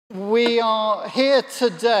We are here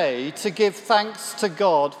today to give thanks to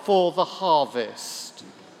God for the harvest.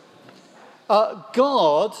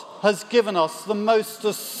 God has given us the most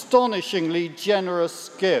astonishingly generous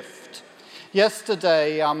gift.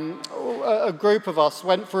 Yesterday, a group of us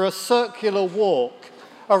went for a circular walk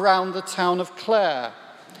around the town of Clare.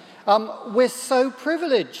 We're so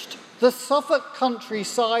privileged. The Suffolk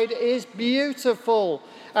countryside is beautiful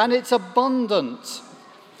and it's abundant.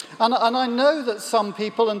 And I know that some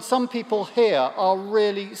people here are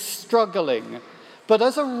really struggling. But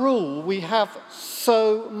as a rule, we have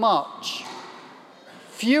so much.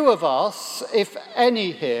 Few of us, if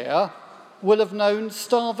any here, will have known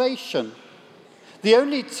starvation. The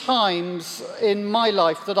only times in my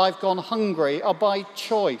life that I've gone hungry are by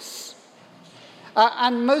choice.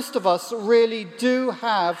 And most of us really do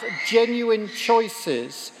have genuine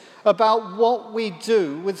choices about what we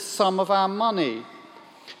do with some of our money.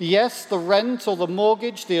 Yes, the rent or the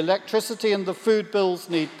mortgage, the electricity and the food bills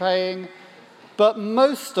need paying, but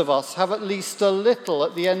most of us have at least a little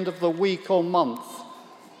at the end of the week or month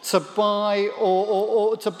to buy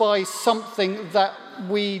or to buy something that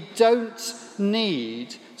we don't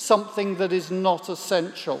need, something that is not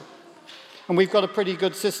essential. And we've got a pretty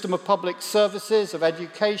good system of public services, of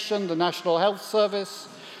education, the National Health Service.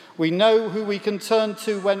 We know who we can turn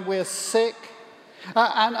to when we're sick.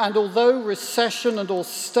 And although recession and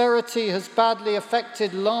austerity has badly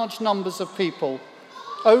affected large numbers of people,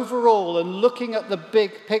 overall, and looking at the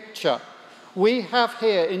big picture, we have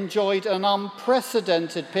here enjoyed an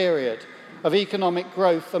unprecedented period of economic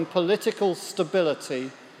growth and political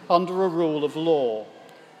stability under a rule of law.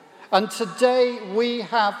 And today we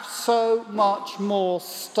have so much more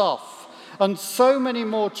stuff and so many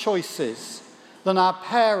more choices than our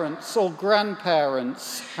parents or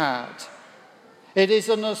grandparents had. It is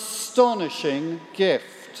an astonishing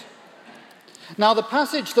gift. Now, the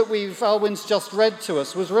passage that Alwyn's just read to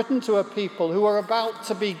us was written to a people who are about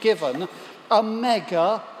to be given a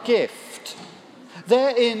mega gift.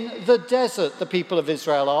 They're in the desert, the people of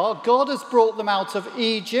Israel are. God has brought them out of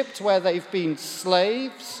Egypt, where they've been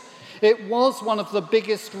slaves. It was one of the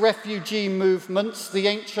biggest refugee movements the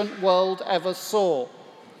ancient world ever saw.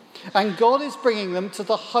 And God is bringing them to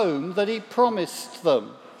the home that he promised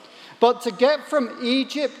them. But to get from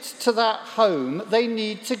Egypt to that home, they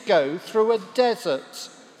need to go through a desert.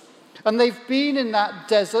 And they've been in that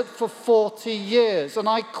desert for 40 years. And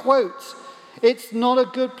I quote, "It's not a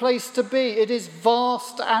good place to be. It is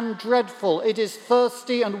vast and dreadful. It is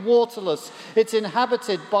thirsty and waterless. It's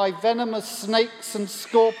inhabited by venomous snakes and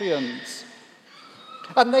scorpions."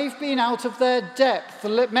 And they've been out of their depth,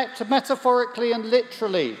 metaphorically and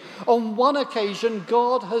literally. On one occasion,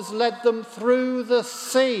 God has led them through the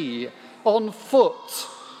sea on foot.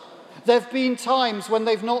 There have been times when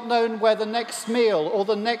they've not known where the next meal or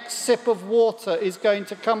the next sip of water is going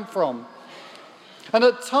to come from. And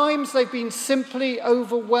at times they've been simply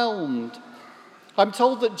overwhelmed. I'm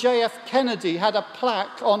told that J.F. Kennedy had a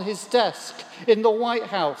plaque on his desk in the White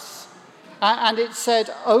House. And it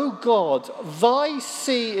said, "O God, thy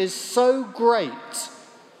sea is so great,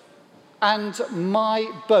 and my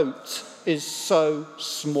boat is so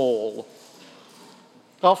small."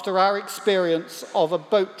 After our experience of a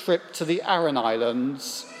boat trip to the Aran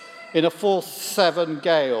Islands in a force 7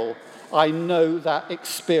 gale, I know that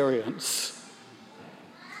experience.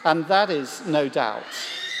 And that is, no doubt,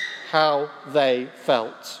 how they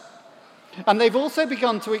felt. And they've also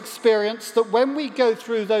begun to experience that when we go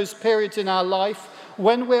through those periods in our life,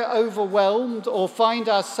 when we're overwhelmed or find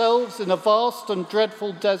ourselves in a vast and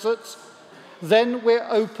dreadful desert, then we're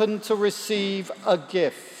open to receive a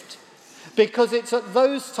gift. Because it's at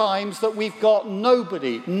those times that we've got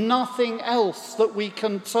nobody, nothing else that we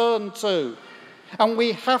can turn to. And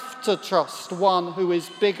we have to trust one who is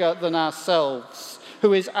bigger than ourselves,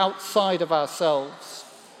 who is outside of ourselves.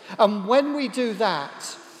 And when we do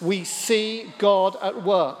that, we see God at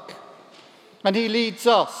work. And he leads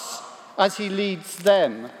us as he leads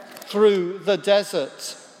them through the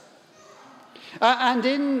desert. And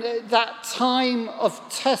in that time of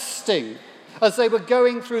testing, as they were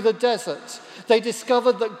going through the desert, they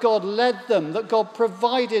discovered that God led them, that God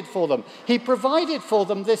provided for them. He provided for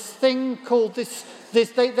them this thing called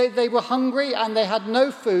they were hungry and they had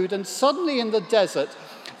no food, and suddenly in the desert,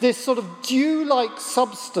 this sort of dew-like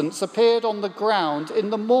substance appeared on the ground in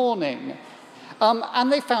the morning.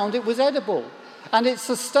 And they found it was edible, and it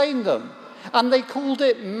sustained them. And they called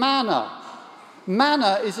it manna.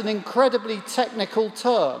 Manna is an incredibly technical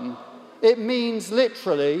term. It means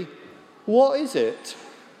literally, what is it?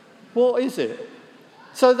 What is it?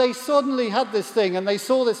 So they suddenly had this thing, and they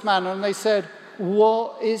saw this manna, and they said,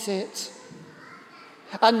 what is it?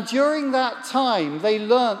 And during that time, they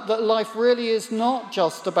learnt that life really is not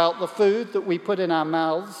just about the food that we put in our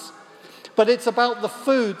mouths, but it's about the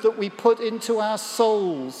food that we put into our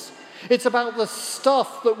souls. It's about the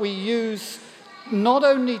stuff that we use not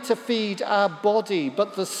only to feed our body,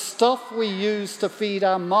 but the stuff we use to feed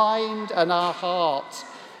our mind and our heart.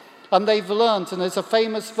 And they've learnt, and there's a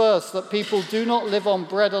famous verse, that people do not live on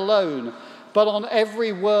bread alone, but on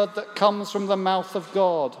every word that comes from the mouth of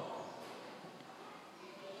God.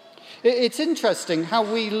 It's interesting how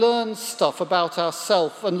we learn stuff about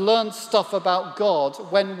ourselves and learn stuff about God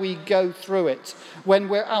when we go through it, when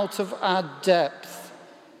we're out of our depth.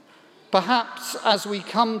 Perhaps as we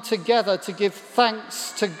come together to give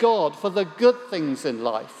thanks to God for the good things in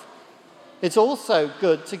life, it's also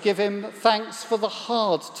good to give him thanks for the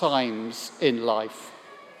hard times in life.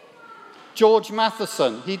 George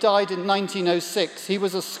Matheson, he died in 1906. He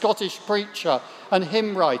was a Scottish preacher and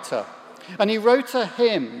hymn writer. And he wrote a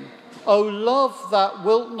hymn, "O love that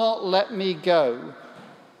wilt not let me go."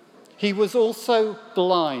 He was also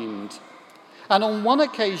blind. And on one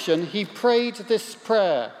occasion, he prayed this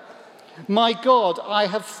prayer, "My God, I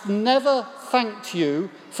have never thanked you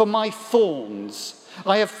for my thorns.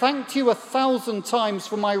 I have thanked you 1,000 times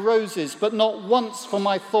for my roses, but not once for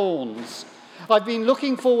my thorns. I've been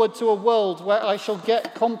looking forward to a world where I shall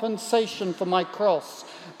get compensation for my cross,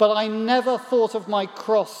 but I never thought of my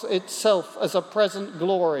cross itself as a present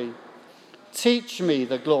glory. Teach me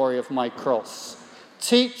the glory of my cross.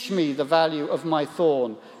 Teach me the value of my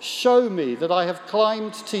thorn. Show me that I have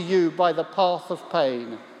climbed to you by the path of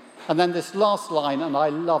pain." And then this last line, and I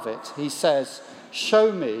love it, he says,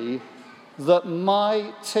 "Show me that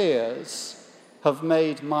my tears have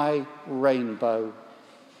made my rainbow."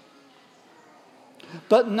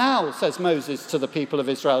 But now, says Moses to the people of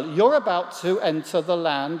Israel, you're about to enter the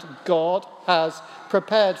land God has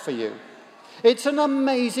prepared for you. It's an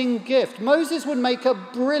amazing gift. Moses would make a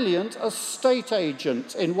brilliant estate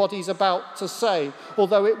agent in what he's about to say,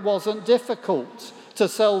 although it wasn't difficult to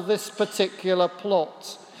sell this particular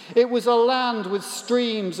plot. It was a land with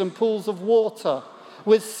streams and pools of water,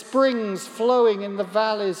 with springs flowing in the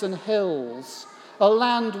valleys and hills, a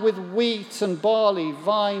land with wheat and barley,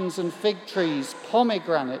 vines and fig trees,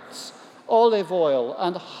 pomegranates, olive oil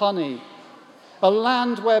and honey, a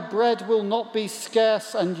land where bread will not be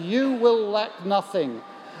scarce and you will lack nothing,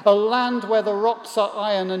 a land where the rocks are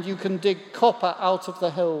iron and you can dig copper out of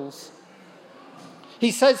the hills.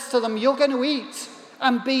 He says to them, you're going to eat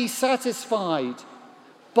and be satisfied.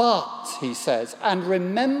 But, he says, and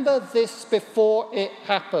remember this before it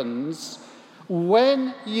happens,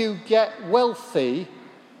 when you get wealthy,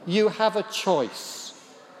 you have a choice.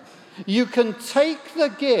 You can take the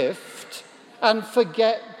gift and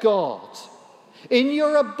forget God. In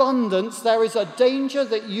your abundance, there is a danger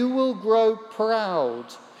that you will grow proud.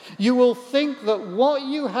 You will think that what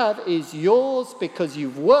you have is yours because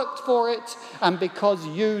you've worked for it and because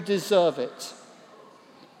you deserve it.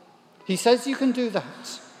 He says you can do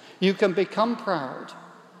that. You can become proud.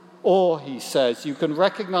 Or, he says, you can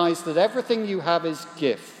recognize that everything you have is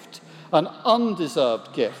gift, an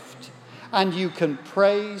undeserved gift, and you can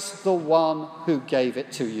praise the one who gave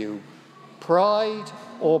it to you. Pride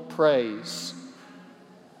or praise.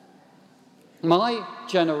 My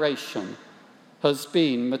generation has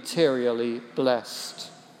been materially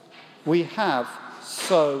blessed. We have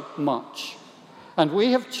so much, and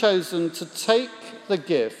we have chosen to take the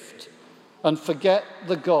gift and forget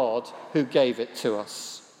the God who gave it to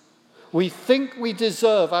us. We think we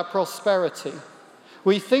deserve our prosperity.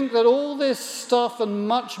 We think that all this stuff and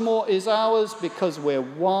much more is ours because we're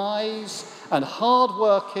wise and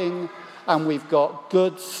hardworking and we've got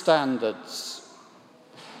good standards.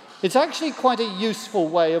 It's actually quite a useful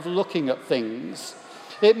way of looking at things.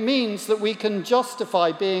 It means that we can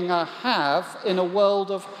justify being a have in a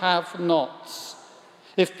world of have-nots.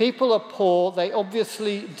 If people are poor, they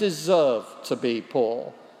obviously deserve to be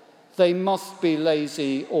poor. They must be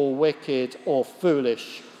lazy or wicked or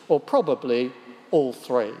foolish, or probably all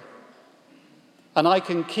three. And I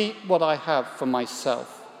can keep what I have for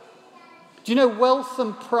myself. Do you know, wealth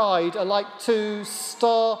and pride are like two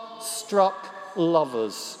star-struck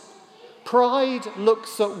lovers. Pride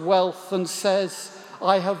looks at wealth and says,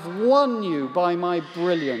 I have won you by my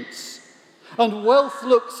brilliance. And wealth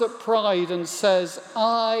looks at pride and says,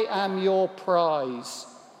 I am your prize.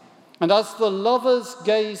 And as the lovers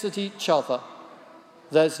gaze at each other,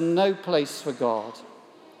 there's no place for God.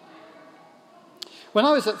 When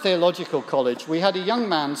I was at theological college, we had a young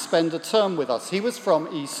man spend a term with us. He was from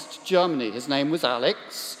East Germany. His name was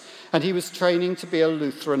Alex, and he was training to be a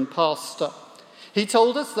Lutheran pastor. He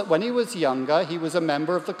told us that when he was younger, he was a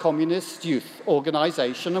member of the Communist Youth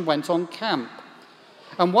Organization and went on camp.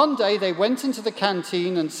 And one day they went into the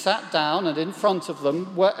canteen and sat down, and in front of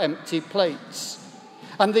them were empty plates.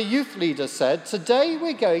 And the youth leader said, "Today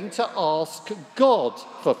we're going to ask God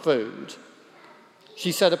for food."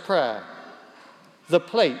 She said a prayer. The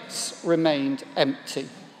plates remained empty.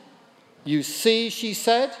 "You see," she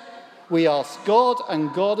said, "we asked God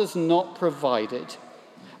and God has not provided.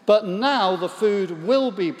 But now the food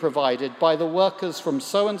will be provided by the workers from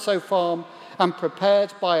so-and-so farm and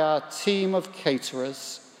prepared by our team of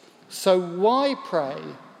caterers. So why pray?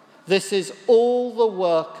 This is all the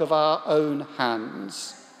work of our own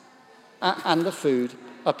hands." And the food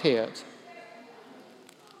appeared.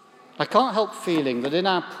 I can't help feeling that in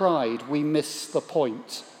our pride we miss the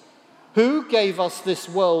point. Who gave us this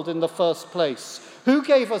world in the first place? Who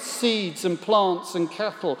gave us seeds and plants and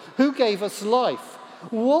cattle? Who gave us life?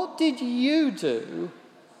 What did you do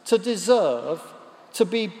to deserve to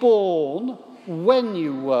be born when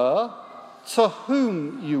you were, to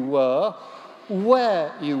whom you were,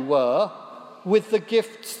 where you were, with the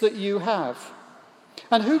gifts that you have?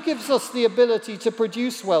 And who gives us the ability to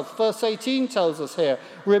produce wealth? Verse 18 tells us here,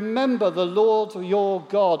 "Remember the Lord your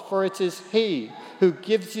God, for it is he who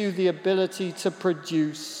gives you the ability to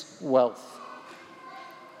produce wealth."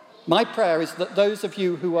 My prayer is that those of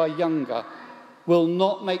you who are younger will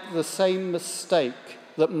not make the same mistake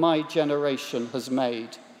that my generation has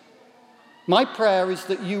made. My prayer is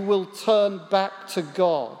that you will turn back to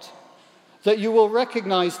God, that you will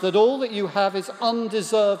recognize that all that you have is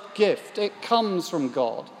undeserved gift. It comes from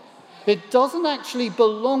God. It doesn't actually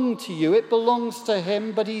belong to you, it belongs to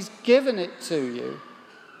him, but he's given it to you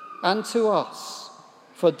and to us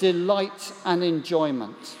for delight and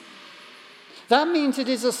enjoyment. That means it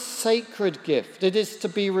is a sacred gift. It is to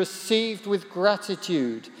be received with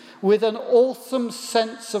gratitude, with an awesome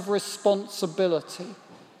sense of responsibility,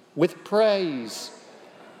 with praise.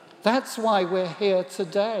 That's why we're here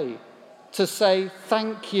today, to say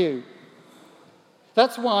thank you.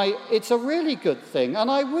 That's why it's a really good thing, and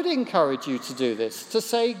I would encourage you to do this, to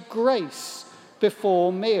say grace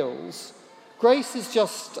before meals. Grace is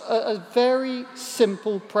just a very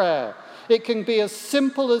simple prayer. It can be as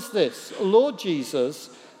simple as this: Lord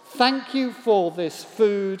Jesus, thank you for this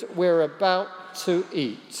food we're about to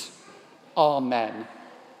eat. Amen.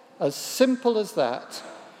 As simple as that.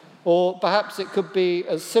 Or perhaps it could be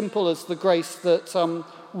as simple as the grace that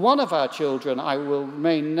one of our children, I will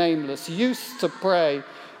remain nameless, used to pray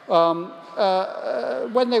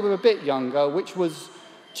when they were a bit younger, which was,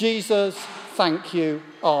 "Jesus, thank you,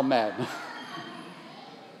 amen."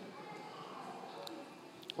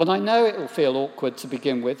 And I know it will feel awkward to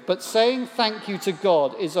begin with, but saying thank you to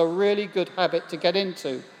God is a really good habit to get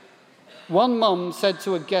into. One mum said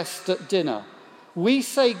to a guest at dinner, "We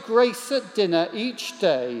say grace at dinner each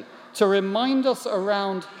day to remind us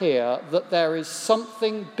around here that there is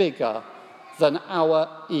something bigger than our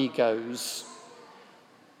egos."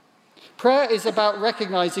 Prayer is about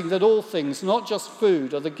recognizing that all things, not just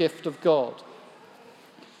food, are the gift of God.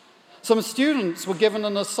 Some students were given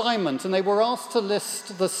an assignment and they were asked to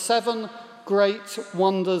list the 7 great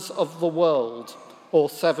wonders of the world, or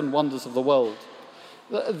 7 wonders of the world.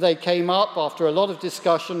 They came up after a lot of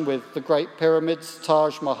discussion with the Great Pyramids,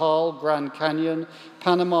 Taj Mahal, Grand Canyon,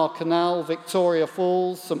 Panama Canal, Victoria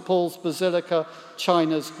Falls, St. Paul's Basilica,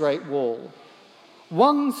 China's Great Wall.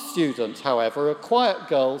 One student, however, a quiet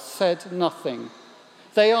girl, said nothing.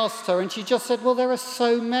 They asked her and she just said, "Well, there are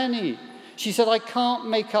so many." She said, "I can't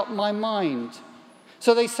make up my mind."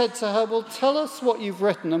 So they said to her, "Well, tell us what you've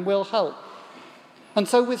written and we'll help." And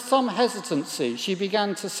so with some hesitancy, she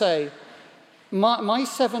began to say, My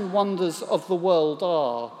 7 wonders of the world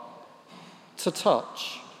are to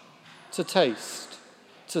touch, to taste,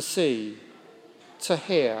 to see, to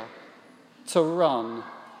hear, to run,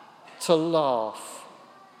 to laugh,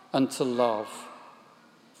 and to love."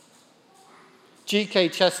 G.K.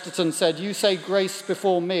 Chesterton said, "You say grace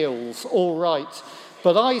before meals, all right,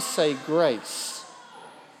 but I say grace."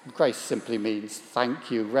 Grace simply means thank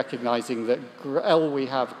you, recognizing that all we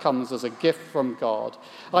have comes as a gift from God.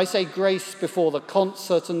 I say grace before the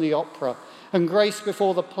concert and the opera, and grace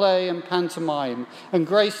before the play and pantomime, and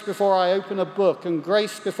grace before I open a book, and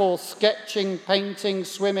grace before sketching, painting,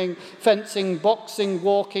 swimming, fencing, boxing,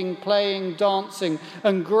 walking, playing, dancing,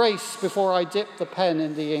 and grace before I dip the pen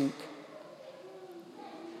in the ink.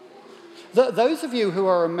 Those of you who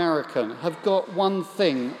are American have got one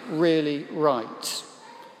thing really right.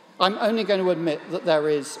 I'm only going to admit that there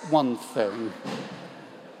is one thing.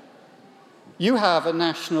 You have a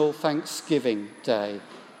National Thanksgiving Day.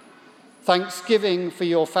 Thanksgiving for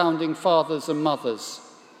your founding fathers and mothers.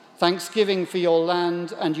 Thanksgiving for your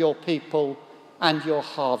land and your people and your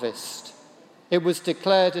harvest. It was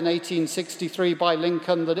declared in 1863 by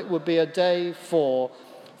Lincoln that it would be a day for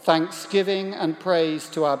thanksgiving and praise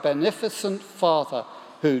to our beneficent Father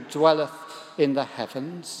who dwelleth in the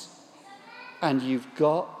heavens. And you've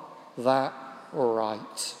got that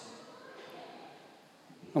right.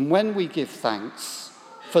 And when we give thanks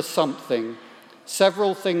for something,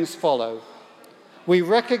 several things follow. We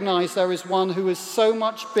recognize there is one who is so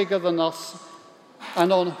much bigger than us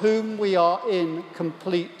and on whom we are in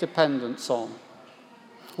complete dependence on.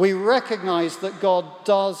 We recognize that God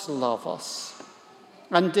does love us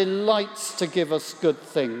and delights to give us good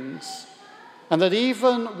things, and that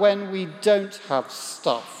even when we don't have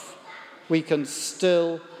stuff, we can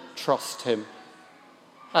still trust him.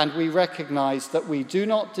 And we recognize that we do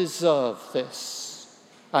not deserve this,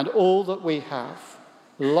 and all that we have,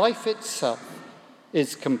 life itself,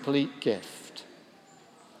 is complete gift.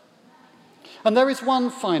 And there is one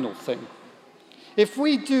final thing. If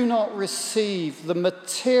we do not receive the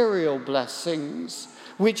material blessings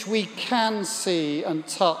which we can see and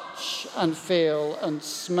touch and feel and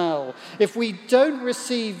smell, if we don't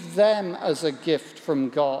receive them as a gift from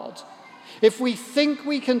God, if we think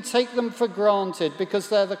we can take them for granted because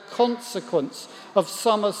they're the consequence of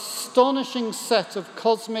some astonishing set of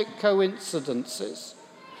cosmic coincidences,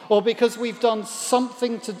 or because we've done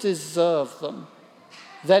something to deserve them,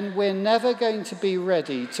 then we're never going to be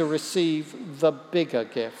ready to receive the bigger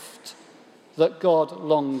gift that God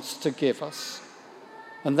longs to give us.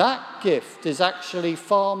 And that gift is actually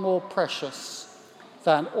far more precious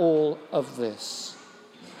than all of this.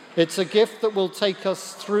 It's a gift that will take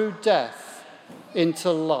us through death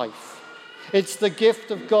into life. It's the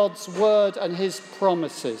gift of God's word and his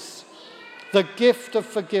promises, the gift of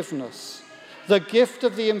forgiveness, the gift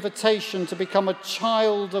of the invitation to become a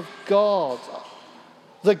child of God,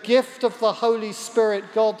 the gift of the Holy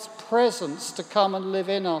Spirit, God's presence to come and live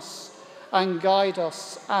in us and guide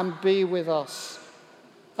us and be with us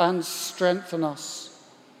and strengthen us,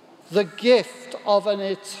 the gift of an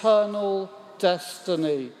eternal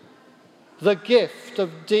destiny, the gift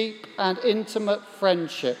of deep and intimate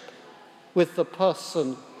friendship with the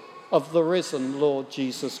person of the risen Lord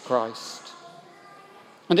Jesus Christ.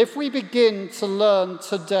 And if we begin to learn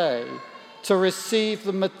today to receive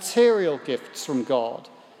the material gifts from God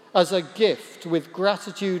as a gift with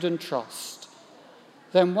gratitude and trust,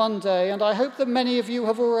 then one day, and I hope that many of you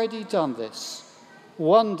have already done this,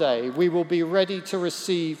 one day we will be ready to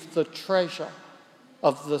receive the treasure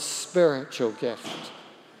of the spiritual gift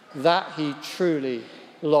that he truly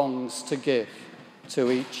longs to give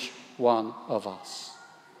to each one of us.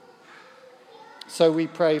 So we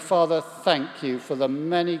pray, Father, thank you for the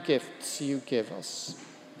many gifts you give us.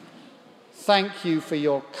 Thank you for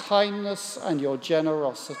your kindness and your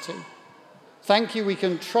generosity. Thank you we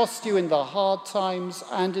can trust you in the hard times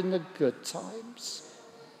and in the good times.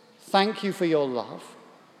 Thank you for your love.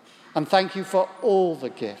 And thank you for all the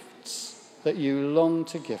gifts that you long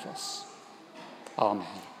to give us.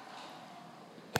 Amen.